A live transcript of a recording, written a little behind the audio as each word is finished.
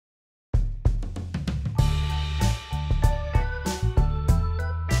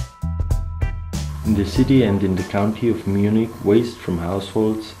In the city and in the county of Munich, waste from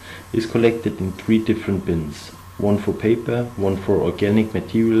households is collected in 3 different bins. One for paper, one for organic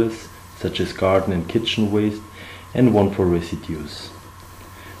materials such as garden and kitchen waste, and one for residues.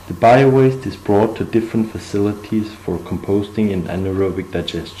 The bio-waste is brought to different facilities for composting and anaerobic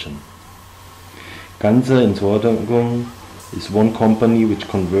digestion. Ganser in Sorgengung is one company which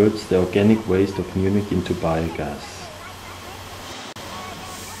converts the organic waste of Munich into biogas.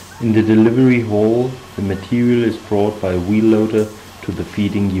 In the delivery hall, the material is brought by a wheel loader to the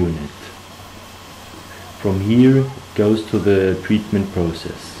feeding unit. From here, it goes to the treatment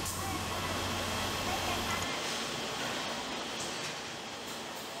process.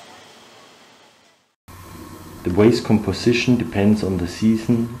 The waste composition depends on the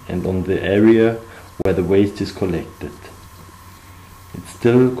season and on the area where the waste is collected. It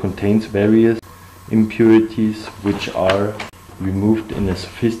still contains various impurities which are removed in a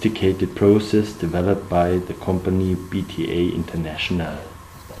sophisticated process developed by the company BTA International.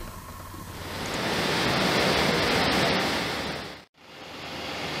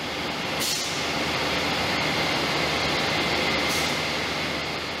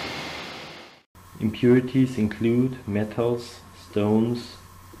 Impurities include metals, stones,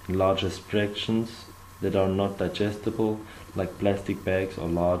 and larger fractions that are not digestible, like plastic bags or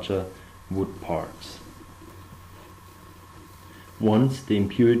larger wood parts. Once the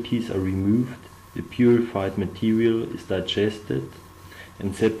impurities are removed, the purified material is digested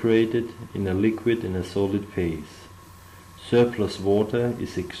and separated in a liquid and a solid phase. Surplus water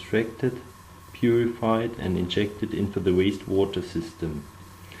is extracted, purified and injected into the wastewater system.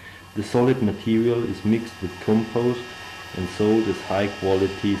 The solid material is mixed with compost and sold as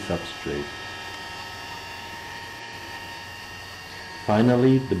high-quality substrate.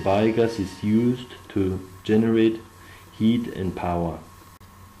 Finally, the biogas is used to generate heat and power.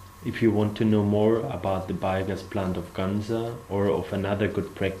 If you want to know more about the biogas plant of Ganser or of another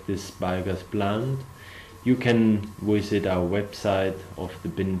good practice biogas plant, you can visit our website of the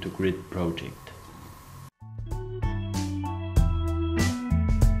Bin to Grid project.